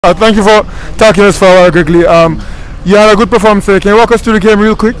Thank you for talking to us for a while, Greg Leigh. You had a good performance today. Can you walk us through the game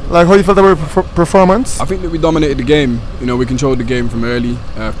real quick? Like how you felt about your performance? I think that we dominated the game. You know, we controlled the game from early,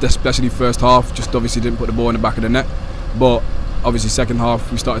 especially first half. Just obviously didn't put the ball in the back of the net. But obviously second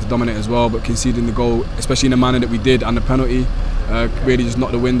half we started to dominate as well. But conceding the goal, especially in the manner that we did, and the penalty, really just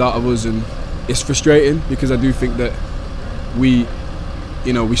knocked the wind out of us. And it's frustrating because I do think that we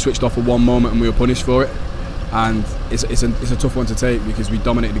switched off for one moment and we were punished for it. And it's a tough one to take because we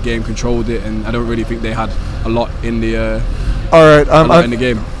dominated the game, controlled it, and I don't really think they had a lot in the in the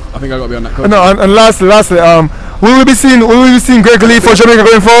game. I think I got to be on that coach. No, and lastly, will we be seeing Greg Leigh for Jamaica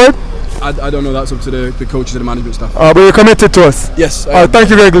going forward? I don't know. That's up to the coaches and the management staff. But you're committed to us. Yes. Thank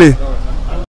you, Greg Leigh.